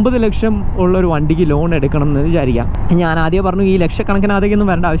ഇപ്പോൾ 9 ലക്ഷം ഉള്ളൊരു വണ്ടിക്ക് ലോൺ എടുക്കണം എന്ന് വിചാരിക്കാം. ഞാൻ ആദ്യം പറഞ്ഞു ഈ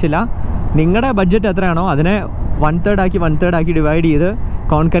ലക്ഷക്കണക്കിനകത്തേക്കൊന്നും വരേണ്ട ആവശ്യമില്ല. നിങ്ങളുടെ ബഡ്ജറ്റ് എത്രയാണോ അതിനെ 1/3 ആക്കി ഡിവൈഡ് ചെയ്ത്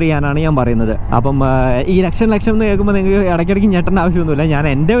കോൺകർ ചെയ്യാനാണ് ഞാൻ പറയുന്നത്. അപ്പം ഈ ലക്ഷം എന്ന് കേൾക്കുമ്പോൾ നിങ്ങൾക്ക് ഇടയ്ക്കിടയ്ക്ക് ഞെട്ടേണ്ട ആവശ്യമൊന്നുമില്ല. ഞാൻ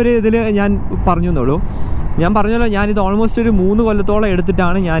എൻ്റെ ഒരു ഇതിൽ ഞാൻ പറഞ്ഞു എന്നുള്ളൂ. ഞാൻ പറഞ്ഞല്ലോ, ഞാനിത് ഓൾമോസ്റ്റ് ഒരു 3 കൊല്ലത്തോളം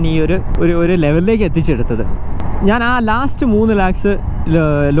എടുത്തിട്ടാണ് ഞാൻ ഈ ഒരു ലെവലിലേക്ക് എത്തിച്ചെടുത്തത്. ഞാൻ ആ ലാസ്റ്റ് 3 lakhs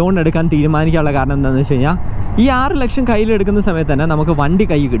ലോൺ എടുക്കാൻ തീരുമാനിക്കാനുള്ള കാരണം എന്താണെന്ന് വെച്ച് കഴിഞ്ഞാൽ, ഈ 6 ലക്ഷം കയ്യിലെടുക്കുന്ന സമയത്ത് തന്നെ നമുക്ക് വണ്ടി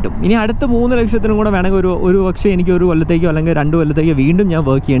കൈ കിട്ടും. ഇനി അടുത്ത 3 ലക്ഷത്തിനും കൂടെ വേണമെങ്കിൽ ഒരു പക്ഷേ എനിക്ക് 1 കൊല്ലത്തേക്കോ അല്ലെങ്കിൽ 2 കൊല്ലത്തേക്കോ വീണ്ടും ഞാൻ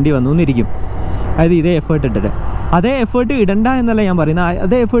വർക്ക് ചെയ്യേണ്ടി വന്നിരിക്കും. അതായത് ഇതേ എഫേർട്ട് ഇട്ടിട്ട്. അതേ എഫേർട്ട് ഇടണ്ട എന്നല്ല ഞാൻ പറയുന്നത്,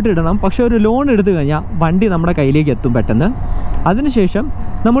 അതേ എഫേർട്ട് ഇടണം. പക്ഷേ ഒരു ലോൺ എടുത്തു കഴിഞ്ഞാൽ വണ്ടി നമ്മുടെ കയ്യിലേക്ക് എത്തും പെട്ടെന്ന്. അതിനുശേഷം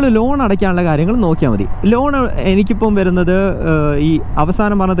നമ്മൾ ലോൺ അടയ്ക്കാനുള്ള കാര്യങ്ങൾ നോക്കിയാൽ മതി. ലോൺ എനിക്കിപ്പം വരുന്നത് ഈ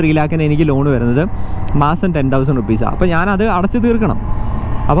അവസാനം പറഞ്ഞ 3 lakh എനിക്ക് ലോൺ വരുന്നത് മാസം 10,000 rupees. അപ്പോൾ ഞാനത് അടച്ചു തീർക്കണം.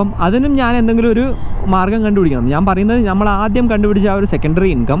 അപ്പം അതിനും ഞാൻ എന്തെങ്കിലും ഒരു മാർഗം കണ്ടുപിടിക്കണം. ഞാൻ പറയുന്നത്, നമ്മൾ ആദ്യം കണ്ടുപിടിച്ച ആ ഒരു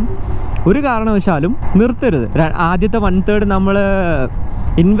സെക്കൻഡറി ഇൻകം ഒരു കാരണവശാലും നിർത്തരുത്. ആദ്യത്തെ 1/3 നമ്മൾ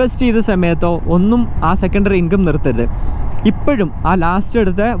ഇൻവെസ്റ്റ് ചെയ്ത സമയത്തോ ഒന്നും ആ സെക്കൻഡറി ഇൻകം നിർത്തരുത്. ഇപ്പോഴും ആ ലാസ്റ്റ്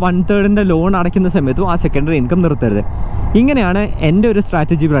എടുത്ത 1/3 ലോൺ അടയ്ക്കുന്ന സമയത്തും ആ സെക്കൻഡറി ഇൻകം നിർത്തരുത്. ഇങ്ങനെയാണ് എൻ്റെ ഒരു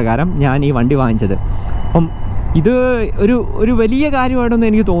സ്ട്രാറ്റജി പ്രകാരം ഞാൻ ഈ വണ്ടി വാങ്ങിച്ചത്. അപ്പം ഇത് ഒരു വലിയ കാര്യമായിട്ടൊന്നും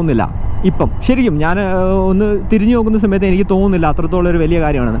എനിക്ക് തോന്നുന്നില്ല. ഇപ്പം ശരിക്കും ഞാൻ ഒന്ന് തിരിഞ്ഞു നോക്കുന്ന സമയത്ത് എനിക്ക് തോന്നുന്നില്ല അത്രത്തോളം ഒരു വലിയ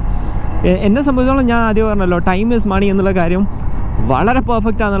കാര്യമാണെന്ന്. എന്നെ സംബന്ധിച്ചോളം ഞാൻ ആദ്യം പറഞ്ഞല്ലോ, ടൈം ഈസ് മണി എന്നുള്ള കാര്യം വളരെ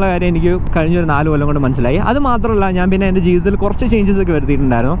പെർഫെക്റ്റ് ആണെന്നുള്ള കാര്യം എനിക്ക് കഴിഞ്ഞൊരു 4 കൊല്ലം കൊണ്ട് മനസ്സിലായി. അത് മാത്രമല്ല, ഞാൻ പിന്നെ എൻ്റെ ജീവിതത്തിൽ കുറച്ച് ചേഞ്ചസ് ഒക്കെ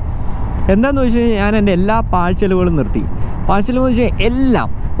വരുത്തിയിട്ടുണ്ടായിരുന്നു. എന്താണെന്ന് വെച്ച് കഴിഞ്ഞാൽ, ഞാൻ എൻ്റെ എല്ലാ പാഴ്ചെലവുകളും നിർത്തി. പാഴ്ചെലവ് എന്ന് വെച്ചാൽ എല്ലാം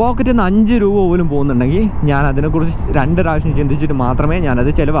പോക്കറ്റിൽ നിന്ന് 5 രൂപ പോലും പോകുന്നുണ്ടെങ്കിൽ ഞാൻ അതിനെക്കുറിച്ച് 2 പ്രാവശ്യം ചിന്തിച്ചിട്ട് മാത്രമേ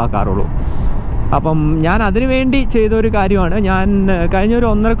ഞാനത് ചിലവാക്കാറുള്ളൂ. അപ്പം ഞാൻ അതിനു വേണ്ടി ചെയ്തൊരു കാര്യമാണ്, ഞാൻ കഴിഞ്ഞൊരു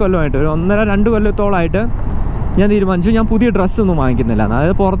 1.5 കൊല്ലമായിട്ട്, ഒരു 1.5-2 കൊല്ലത്തോളമായിട്ട് ഞാൻ തീരുമാനിച്ചു ഞാൻ പുതിയ ഡ്രസ്സൊന്നും വാങ്ങിക്കുന്നില്ല.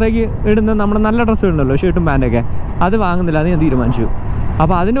 അതായത് പുറത്തേക്ക് ഇടുന്ന നമ്മുടെ നല്ല ഡ്രസ്സ് ഉണ്ടല്ലോ, ഷർട്ടും പാൻറ്റൊക്കെ, അത് വാങ്ങുന്നില്ല എന്ന് ഞാൻ തീരുമാനിച്ചു.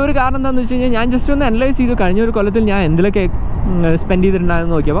 അപ്പോൾ അതിൻ്റെ ഒരു കാരണം എന്താണെന്ന് വെച്ച് കഴിഞ്ഞാൽ, ഞാൻ ജസ്റ്റ് ഒന്ന് അനലൈസ് ചെയ്തു കഴിഞ്ഞൊരു കൊല്ലത്തിൽ ഞാൻ എന്തിലൊക്കെ സ്പെൻഡ്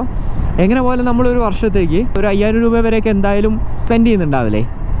ചെയ്തിട്ടുണ്ടായെന്ന് നോക്കിയപ്പോൾ എങ്ങനെ പോലും നമ്മളൊരു വർഷത്തേക്ക് ഒരു 5,000 രൂപ വരെയൊക്കെ എന്തായാലും സ്പെൻഡ് ചെയ്യുന്നുണ്ടാവില്ലേ.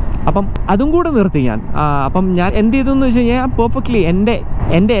 അപ്പം അതും കൂടെ നിർത്തി ഞാൻ. അപ്പം ഞാൻ എന്ത് ചെയ്തെന്ന് വെച്ച് കഴിഞ്ഞാൽ, പെർഫെക്റ്റ്ലി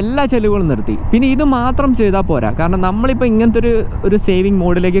എൻ്റെ എല്ലാ ചെലവുകളും നിർത്തി. പിന്നെ ഇത് മാത്രം ചെയ്താൽ പോരാ. കാരണം നമ്മളിപ്പോൾ ഇങ്ങനത്തെ ഒരു സേവിങ്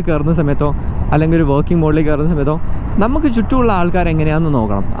മോഡിലേക്ക് കയറുന്ന സമയത്തോ അല്ലെങ്കിൽ ഒരു വർക്കിംഗ് മോഡിലേക്ക് കയറുന്ന സമയത്തോ നമുക്ക് ചുറ്റുമുള്ള ആൾക്കാർ എങ്ങനെയാണെന്ന്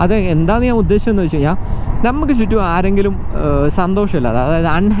നോക്കണം. അത് എന്താണെന്ന് ഞാൻ ഉദ്ദേശിച്ചതെന്ന് വെച്ച് കഴിഞ്ഞാൽ, നമുക്ക് ചുറ്റും ആരെങ്കിലും സന്തോഷമില്ലാതെ, അതായത്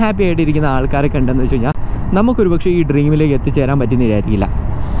അൺഹാപ്പി ആയിട്ടിരിക്കുന്ന ആൾക്കാരൊക്കെ ഉണ്ടെന്ന് വെച്ച് കഴിഞ്ഞാൽ നമുക്കൊരു പക്ഷേ ഈ ഡ്രീമിലേക്ക് എത്തിച്ചേരാൻ പറ്റുന്നില്ലായിരിക്കില്ല.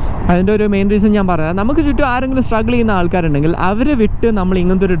 അതിൻ്റെ ഒരു മെയിൻ റീസൺ ഞാൻ പറയാം, നമുക്ക് ചുറ്റും ആരെങ്കിലും സ്ട്രഗിൾ ചെയ്യുന്ന ആൾക്കാരുണ്ടെങ്കിൽ അവരെ വിട്ട് നമ്മൾ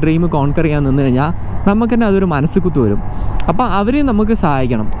ഇങ്ങനത്തെ ഒരു ഡ്രീം കോൺകർ ചെയ്യാൻ നിന്ന് കഴിഞ്ഞാൽ നമുക്ക് തന്നെ അതൊരു മനസ്സുകുത്ത് വരും. അപ്പോൾ അവരെയും നമുക്ക്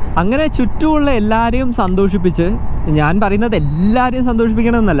സഹായിക്കണം. അങ്ങനെ ചുറ്റുമുള്ള എല്ലാവരെയും സന്തോഷിപ്പിച്ച്, ഞാൻ പറയുന്നത് എല്ലാവരെയും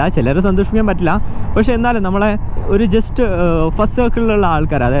സന്തോഷിപ്പിക്കണമെന്നല്ല, ചിലരെ സന്തോഷിപ്പിക്കാൻ പറ്റില്ല, പക്ഷേ എന്നാലും നമ്മളെ ഒരു ജസ്റ്റ് ഫസ്റ്റ് സർക്കിളിലുള്ള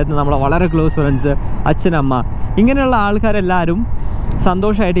ആൾക്കാർ, അതായത് നമ്മളെ വളരെ ക്ലോസ് ഫ്രണ്ട്സ്, അച്ഛനമ്മ, ഇങ്ങനെയുള്ള ആൾക്കാരെല്ലാവരും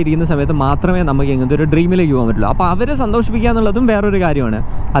സന്തോഷമായിട്ട് ഇരിക്കുന്ന സമയത്ത് മാത്രമേ നമുക്ക് ഇങ്ങനത്തെ ഒരു ഡ്രീമിലേക്ക് പോകാൻ പറ്റുള്ളൂ. അപ്പോൾ അവരെ സന്തോഷിപ്പിക്കുക എന്നുള്ളതും വേറൊരു കാര്യമാണ്.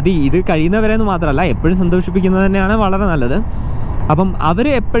 ഇത് കഴിയുന്നവരെന്ന് മാത്രമല്ല, എപ്പോഴും സന്തോഷിപ്പിക്കുന്നത് തന്നെയാണ് വളരെ നല്ലത്. അപ്പം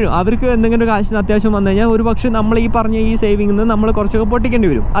അവർക്ക് എന്തെങ്കിലും ഒരു കാശിന് അത്യാവശ്യം വന്നു കഴിഞ്ഞാൽ ഒരു പക്ഷേ നമ്മൾ ഈ പറഞ്ഞ ഈ സേവിങ്ങിൽ നിന്ന് നമ്മൾ കുറച്ചൊക്കെ പൊട്ടിക്കേണ്ടി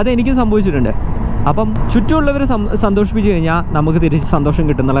വരും. അതെനിക്കും സംഭവിച്ചിട്ടുണ്ട്. അപ്പം ചുറ്റുമുള്ളവരെ സന്തോഷിപ്പിച്ച് കഴിഞ്ഞാൽ നമുക്ക് തിരിച്ച് സന്തോഷം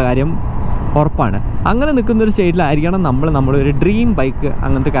കിട്ടുന്നുള്ള കാര്യം ഉറപ്പാണ്. അങ്ങനെ നിൽക്കുന്നൊരു സ്റ്റേറ്റിലായിരിക്കണം നമ്മളൊരു ഡ്രീം ബൈക്ക്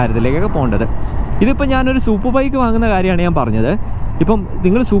അങ്ങനത്തെ കാര്യത്തിലേക്കൊക്കെ പോകേണ്ടത്. ഇതിപ്പോൾ ഞാനൊരു സൂപ്പർ ബൈക്ക് വാങ്ങുന്ന കാര്യമാണ് ഞാൻ പറഞ്ഞത്. ഇപ്പം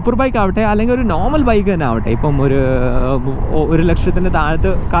നിങ്ങൾ സൂപ്പർ ബൈക്ക് ആവട്ടെ, അല്ലെങ്കിൽ ഒരു നോർമൽ ബൈക്ക് തന്നെ ആവട്ടെ, ഇപ്പം ഒരു 1,00,000 താഴത്ത്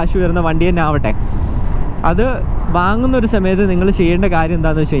കാശ് വരുന്ന വണ്ടി തന്നെ ആവട്ടെ, അത് വാങ്ങുന്ന ഒരു സമയത്ത് നിങ്ങൾ ചെയ്യേണ്ട കാര്യം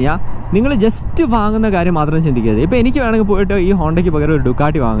എന്താണെന്ന് വെച്ച് കഴിഞ്ഞാൽ, നിങ്ങൾ ജസ്റ്റ് വാങ്ങുന്ന കാര്യം മാത്രം ചിന്തിക്കരുത്. ഇപ്പോൾ എനിക്ക് വേണമെങ്കിൽ പോയിട്ട് ഈ ഹോണ്ടയ്ക്ക് പകരം ഒരു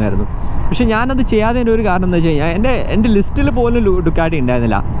ഡുക്കാട്ടി വാങ്ങാമായിരുന്നു. പക്ഷേ ഞാനത് ചെയ്യാത്തതിൻ്റെ ഒരു കാരണം എന്താ വെച്ച് കഴിഞ്ഞാൽ, എൻ്റെ ലിസ്റ്റിൽ പോലും ഡുക്കാട്ടി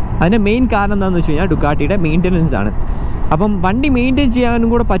ഉണ്ടായിരുന്നില്ല. അതിൻ്റെ മെയിൻ കാരണം എന്താണെന്ന് വെച്ച് കഴിഞ്ഞാൽ ഡുക്കാട്ടിയുടെ മെയിൻ്റനൻസ് ആണ്. അപ്പം വണ്ടി മെയിൻറ്റെയിൻ ചെയ്യാനും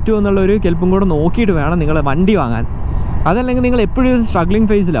കൂടെ പറ്റുമോ എന്നുള്ളൊരു കെൽപ്പും കൂടെ നോക്കിയിട്ട് വേണം നിങ്ങൾ വണ്ടി വാങ്ങാൻ. അതല്ലെങ്കിൽ നിങ്ങൾ എപ്പോഴും ഒരു സ്ട്രഗ്ലിംഗ്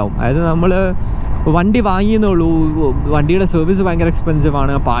ഫേസിലാവും. അതായത് നമ്മൾ വണ്ടി വാങ്ങിയെന്നുള്ളൂ, വണ്ടിയുടെ സർവീസ് ഭയങ്കര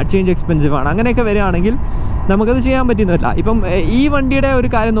എക്സ്പെൻസീവാണ്, പാർട്ട് ചേഞ്ച് എക്സ്പെൻസീവാണ്, അങ്ങനെയൊക്കെ വരികയാണെങ്കിൽ നമുക്കത് ചെയ്യാൻ പറ്റുന്നില്ല. ഇപ്പം ഈ വണ്ടിയുടെ ഒരു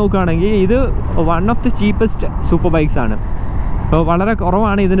കാര്യം നോക്കുകയാണെങ്കിൽ ഇത് one of the cheapest super bikes ആണ്. അപ്പോൾ വളരെ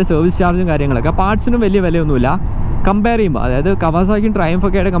കുറവാണ് ഇതിൻ്റെ സർവീസ് ചാർജും കാര്യങ്ങളൊക്കെ. പാർട്സിനും വലിയ വിലയൊന്നുമില്ല കമ്പയർ ചെയ്യുമ്പോൾ. അതായത് കവാസാക്കിയും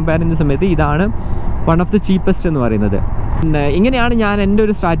ട്രയംഫൊക്കെയായിട്ട് കമ്പയർ ചെയ്യുന്ന സമയത്ത് ഇതാണ് വൺ ഓഫ് ദി ചീപ്പസ്റ്റ് എന്ന് പറയുന്നത്. പിന്നെ ഇങ്ങനെയാണ് ഞാൻ എൻ്റെ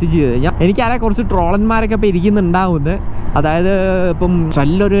ഒരു സ്ട്രാറ്റജി ചെയ്തത്. എനിക്കാരെ കുറച്ച് ട്രോളന്മാരൊക്കെ ഇപ്പോൾ ഇരിക്കുന്നുണ്ടാവുന്നത്. അതായത് ഇപ്പം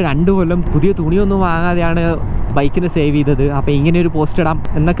സ്ട്രെല്ലൊരു 2 കൊല്ലം പുതിയ തുണിയൊന്നും വാങ്ങാതെയാണ് ബൈക്കിനെ സേവ് ചെയ്തത്, അപ്പോൾ ഇങ്ങനെ ഒരു പോസ്റ്റ് ഇടാം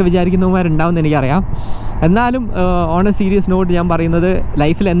എന്നൊക്കെ വിചാരിക്കുന്നവന്മാരുണ്ടാവുമെന്ന് എനിക്കറിയാം. എന്നാലും ഓൺ എ സീരിയസ് നോട്ട് ഞാൻ പറയുന്നത്,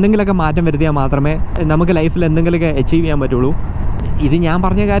 ലൈഫിൽ എന്തെങ്കിലുമൊക്കെ മാറ്റം വരുത്തിയാൽ മാത്രമേ നമുക്ക് ലൈഫിൽ എന്തെങ്കിലുമൊക്കെ അച്ചീവ് ചെയ്യാൻ പറ്റുള്ളൂ. ഇത് ഞാൻ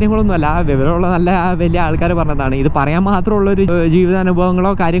പറഞ്ഞ കാര്യങ്ങളൊന്നുമല്ല, വിവരമുള്ള നല്ല വലിയ ആൾക്കാർ പറഞ്ഞതാണ്. ഇത് പറയാൻ മാത്രമുള്ളൊരു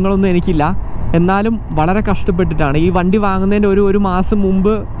ജീവിതാനുഭവങ്ങളോ കാര്യങ്ങളൊന്നും എനിക്കില്ല. എന്നാലും വളരെ കഷ്ടപ്പെട്ടിട്ടാണ് ഈ വണ്ടി വാങ്ങുന്നതിൻ്റെ ഒരു മാസം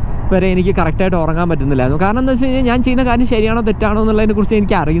മുമ്പ് വരെ എനിക്ക് കറക്റ്റായിട്ട് ഉറങ്ങാൻ പറ്റുന്നില്ലായിരുന്നു. കാരണം എന്താ വെച്ച് കഴിഞ്ഞാൽ, ഞാൻ ചെയ്യുന്ന കാര്യം ശരിയാണോ തെറ്റാണോ എന്നുള്ളതിനെക്കുറിച്ച്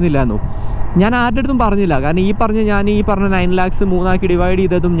എനിക്ക് അറിയുന്നില്ലായിരുന്നു. ഞാൻ ആരുടെ അടുത്തും പറഞ്ഞില്ല. കാരണം ഞാൻ ഈ പറഞ്ഞ 9 lakhs 3 ഡിവൈഡ്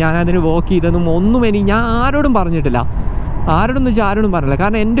ചെയ്തതും ഞാൻ അതിന് വർക്ക് ചെയ്തതും ഒന്നും ഞാൻ ആരോടും പറഞ്ഞിട്ടില്ല. ആരോടും പറഞ്ഞില്ല.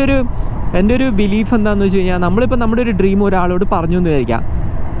 കാരണം എൻ്റെ ഒരു ബിലീഫ് എന്താണെന്ന് വെച്ച് കഴിഞ്ഞാൽ, നമ്മളിപ്പോൾ നമ്മുടെ ഒരു ഡ്രീം ഒരാളോട് പറഞ്ഞു എന്ന് വിചാരിക്കാം.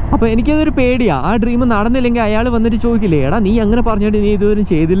 അപ്പോൾ എനിക്കതൊരു പേടിയാണ്. ആ ഡ്രീം നടന്നില്ലെങ്കിൽ അയാൾ വന്നിട്ട് ചോദിക്കില്ലേ, എടാ നീ അങ്ങനെ പറഞ്ഞിട്ട് നീ ഇതുവരെ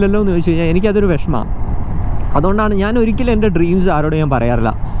ചെയ്തില്ലല്ലോ എന്ന് ചോദിച്ചു കഴിഞ്ഞാൽ എനിക്കതൊരു വിഷമമാണ്. അതുകൊണ്ടാണ് ഞാൻ ഒരിക്കലും എൻ്റെ ഡ്രീംസ് ആരോടും ഞാൻ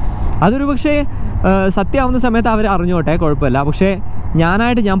പറയാറില്ല. അതൊരു പക്ഷേ സത്യമാവുന്ന സമയത്ത് അവർ അറിഞ്ഞോട്ടെ, കുഴപ്പമില്ല. പക്ഷേ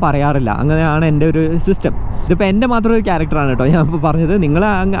ഞാനായിട്ട് ഞാൻ പറയാറില്ല. അങ്ങനെയാണ് എൻ്റെ ഒരു സിസ്റ്റം. ഇതിപ്പോൾ എൻ്റെ മാത്രം ഒരു ക്യാരക്ടറാണ് കേട്ടോ ഞാൻ ഇപ്പോൾ പറഞ്ഞത്. നിങ്ങൾ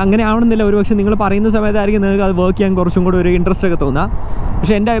അങ്ങനെ ആവണമെന്നില്ല. ഒരു പക്ഷേ നിങ്ങൾ പറയുന്ന സമയത്തായിരിക്കും നിങ്ങൾക്ക് അത് വർക്ക് ചെയ്യാൻ കുറച്ചും കൂടി ഒരു ഇൻട്രസ്റ്റ് ഒക്കെ തോന്നുക.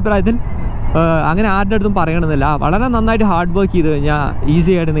 പക്ഷേ എൻ്റെ അഭിപ്രായത്തിൽ അങ്ങനെ ആരുടെ അടുത്തും പറയണമെന്നില്ല. വളരെ നന്നായിട്ട് ഹാർഡ് വർക്ക് ചെയ്ത് കഴിഞ്ഞാൽ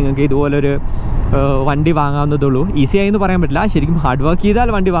ഈസി ആയിട്ട് നിങ്ങൾക്ക് ഇതുപോലൊരു വണ്ടി വാങ്ങാവുന്നതുള്ളൂ. ഈസി ആയി എന്ന് പറയാൻ പറ്റില്ല, ശരിക്കും ഹാർഡ് വർക്ക് ചെയ്താൽ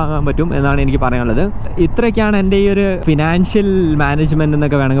വണ്ടി വാങ്ങാൻ പറ്റും എന്നാണ് എനിക്ക് പറയാനുള്ളത്. ഇത്രയൊക്കെയാണ് എൻ്റെ ഈ ഒരു ഫിനാൻഷ്യൽ മാനേജ്മെൻറ്റ്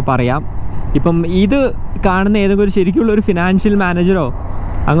എന്നൊക്കെ വേണമെങ്കിൽ പറയാം. ഇപ്പം ഇത് കാണുന്ന ഏതെങ്കിലും ഒരു ശരിക്കുള്ള ഒരു ഫിനാൻഷ്യൽ മാനേജറോ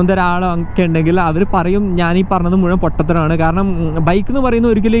അങ്ങനത്തെ ഒരാളോ ഒക്കെ ഉണ്ടെങ്കിൽ അവർ പറയും ഞാനീ പറഞ്ഞത് മുഴുവൻ പൊട്ടത്തരമാണ്. കാരണം ബൈക്ക് എന്ന്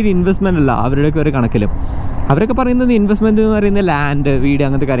പറയുന്നത് ഒരിക്കലും ഒരു ഇൻവെസ്റ്റ്മെൻ്റ് അല്ല അവരുടെയൊക്കെ ഒരു കണക്കിലും. അവരൊക്കെ പറയുന്നത് ഇൻവെസ്റ്റ്മെൻറ്റ് എന്ന് പറയുന്നത് ലാൻഡ്, വീട്,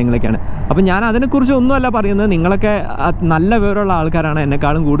 അങ്ങനത്തെ കാര്യങ്ങളൊക്കെയാണ്. അപ്പം ഞാൻ അതിനെക്കുറിച്ച് ഒന്നുമല്ല പറയുന്നത്. നിങ്ങളൊക്കെ നല്ല വിവരമുള്ള ആൾക്കാരാണ്,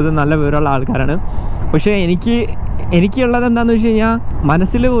 എന്നെക്കാളും കൂടുതൽ നല്ല വിവരമുള്ള ആൾക്കാരാണ്. പക്ഷേ എനിക്കുള്ളത് എന്താണെന്ന് വെച്ച് കഴിഞ്ഞാൽ,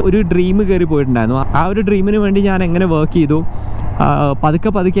 മനസ്സിൽ ഒരു ഡ്രീം കയറി പോയിട്ടുണ്ടായിരുന്നു. ആ ഒരു ഡ്രീമിന് വേണ്ടി ഞാൻ എങ്ങനെ വർക്ക് ചെയ്തു,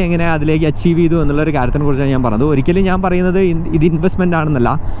 പതുക്കെ എങ്ങനെ അതിലേക്ക് അച്ചീവ് ചെയ്തു എന്നുള്ളൊരു കാര്യത്തിനെ കുറിച്ചാണ് ഞാൻ പറഞ്ഞത്. ഒരിക്കലും ഞാൻ പറയുന്നത് ഇത് ഇൻവെസ്റ്റ്മെൻ്റ് ആണെന്നല്ല.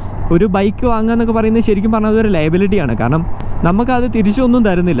 ഒരു ബൈക്ക് വാങ്ങുക എന്നൊക്കെ പറയുന്നത് ശരിക്കും പറഞ്ഞത് ഒരു ലയബിലിറ്റിയാണ്. കാരണം നമുക്കത് തിരിച്ചൊന്നും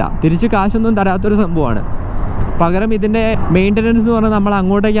തരുന്നില്ല, തിരിച്ച് കാശൊന്നും തരാത്തൊരു സംഭവമാണ്. പകരം ഇതിൻ്റെ മെയിൻ്റനൻസ് എന്ന് പറഞ്ഞാൽ നമ്മൾ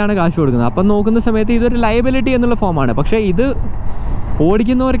അങ്ങോട്ടേക്കാണ് കാശ് കൊടുക്കുന്നത്. അപ്പം നോക്കുന്ന സമയത്ത് ഇതൊരു ലയബിലിറ്റി എന്നുള്ള ഫോമാണ്. പക്ഷേ ഇത്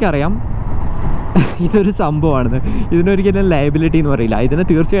ഓടിക്കുന്നവർക്കറിയാം ഇതൊരു സംഭവമാണെന്ന്. ഇതിനൊരിക്കലും ലയബിലിറ്റി എന്ന് പറയില്ല. ഇതിന്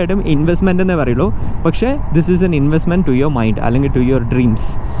തീർച്ചയായിട്ടും ഇൻവെസ്റ്റ്മെൻ്റ് എന്നേ പറയുള്ളൂ. പക്ഷേ this is N investment to your mind, അല്ലെങ്കിൽ ടു യുവർ ഡ്രീംസ്,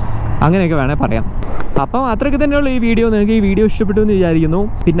 അങ്ങനെയൊക്കെ വേണേൽ പറയാം. അപ്പം അത്രയ്ക്ക് തന്നെയുള്ള ഈ വീഡിയോ. നിങ്ങൾക്ക് ഈ വീഡിയോ ഇഷ്ടപ്പെട്ടു എന്ന് വിചാരിക്കുന്നു.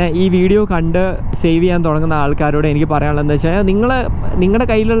 പിന്നെ ഈ വീഡിയോ കണ്ട് സേവ് ചെയ്യാൻ തുടങ്ങുന്ന ആൾക്കാരോട് എനിക്ക് പറയാനുള്ളത് എന്താ വെച്ചാൽ, നിങ്ങളുടെ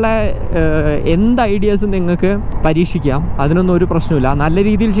കയ്യിലുള്ള എന്ത് ഐഡിയാസും നിങ്ങൾക്ക് പരീക്ഷിക്കാം. അതിനൊന്നും ഒരു പ്രശ്നമില്ല. നല്ല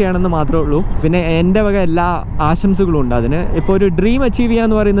രീതിയിൽ ചെയ്യണമെന്ന് മാത്രമേ ഉള്ളൂ. പിന്നെ എൻ്റെ വക എല്ലാ ആശംസകളും ഉണ്ട് അതിന്. ഇപ്പോൾ ഒരു ഡ്രീം അച്ചീവ് ചെയ്യുക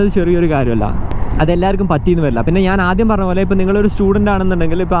എന്ന് പറയുന്നത് ചെറിയൊരു കാര്യമല്ല. അതെല്ലാവർക്കും പറ്റിയെന്ന് വരില്ല. പിന്നെ ഞാൻ ആദ്യം പറഞ്ഞ പോലെ, ഇപ്പോൾ നിങ്ങളൊരു സ്റ്റുഡൻ്റ്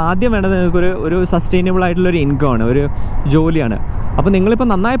ആണെന്നുണ്ടെങ്കിൽ ഇപ്പോൾ ആദ്യം വേണ്ടത് നിങ്ങൾക്കൊരു സസ്റ്റൈനബിൾ ആയിട്ടുള്ളൊരു ഇൻകമാണ്, ഒരു ജോലിയാണ്. അപ്പോൾ നിങ്ങളിപ്പോൾ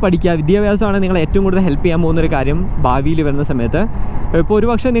നന്നായി പഠിക്കുക, വിദ്യാഭ്യാസമാണ് നിങ്ങളെ ഏറ്റവും കൂടുതൽ ഹെൽപ്പ് ചെയ്യാൻ പോകുന്നൊരു കാര്യം ഭാവിയിൽ വരുന്ന സമയത്ത്. ഇപ്പോൾ ഒരു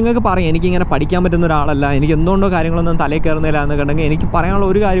പക്ഷേ നിങ്ങൾക്ക് പറയാം എനിക്കിങ്ങനെ പഠിക്കാൻ പറ്റുന്ന ഒരാളല്ല, എനിക്ക് എന്തുകൊണ്ടോ കാര്യങ്ങളൊന്നും തലയിൽ കയറുന്നില്ല എന്നൊക്കെ ഉണ്ടെങ്കിൽ എനിക്ക് പറയാനുള്ള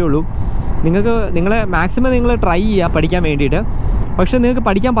ഒരു കാര്യമുള്ളൂ, നിങ്ങളെ മാക്സിമം നിങ്ങൾ ട്രൈ ചെയ്യുക പഠിക്കാൻ വേണ്ടിയിട്ട്. പക്ഷേ നിങ്ങൾക്ക്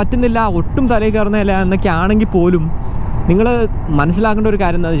പഠിക്കാൻ പറ്റുന്നില്ല, ഒട്ടും തലയിൽ കയറുന്നില്ല എന്നൊക്കെ ആണെങ്കിൽ പോലും നിങ്ങൾ മനസ്സിലാക്കേണ്ട ഒരു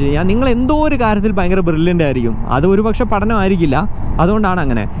കാര്യം എന്താണെന്ന് വെച്ച് കഴിഞ്ഞാൽ, നിങ്ങൾ എന്തോ ഒരു കാര്യത്തിൽ ഭയങ്കര ബ്രില്യൻ്റ് ആയിരിക്കും. അത് ഒരു പക്ഷേ പഠനമായിരിക്കില്ല, അതുകൊണ്ടാണ്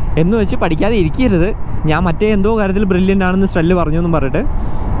അങ്ങനെ എന്ന് വെച്ച് പഠിക്കാതെ ഇരിക്കരുത്. ഞാൻ മറ്റേ എന്തോ കാര്യത്തിൽ ബ്രില്യൻ്റ് ആണെന്ന് സ്ട്രെല്ല് പറഞ്ഞു എന്നും പറഞ്ഞിട്ട്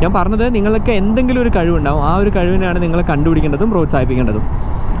ഞാൻ പറഞ്ഞത് നിങ്ങൾക്ക് എന്തെങ്കിലും ഒരു കഴിവുണ്ടാവും, ആ ഒരു കഴിവിനെയാണ് നിങ്ങൾ കണ്ടുപിടിക്കേണ്ടതും പ്രോത്സാഹിപ്പിക്കേണ്ടതും.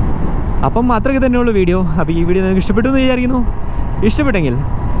 അപ്പം അത്രയ്ക്ക് തന്നെയുള്ള വീഡിയോ. അപ്പോൾ ഈ വീഡിയോ നിങ്ങൾക്ക് ഇഷ്ടപ്പെട്ടു എന്ന് വിചാരിക്കുന്നു. ഇഷ്ടപ്പെട്ടെങ്കിൽ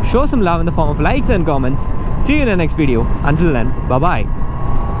show some love in the form of likes and comments. See you in the next video. Until then, bye-bye.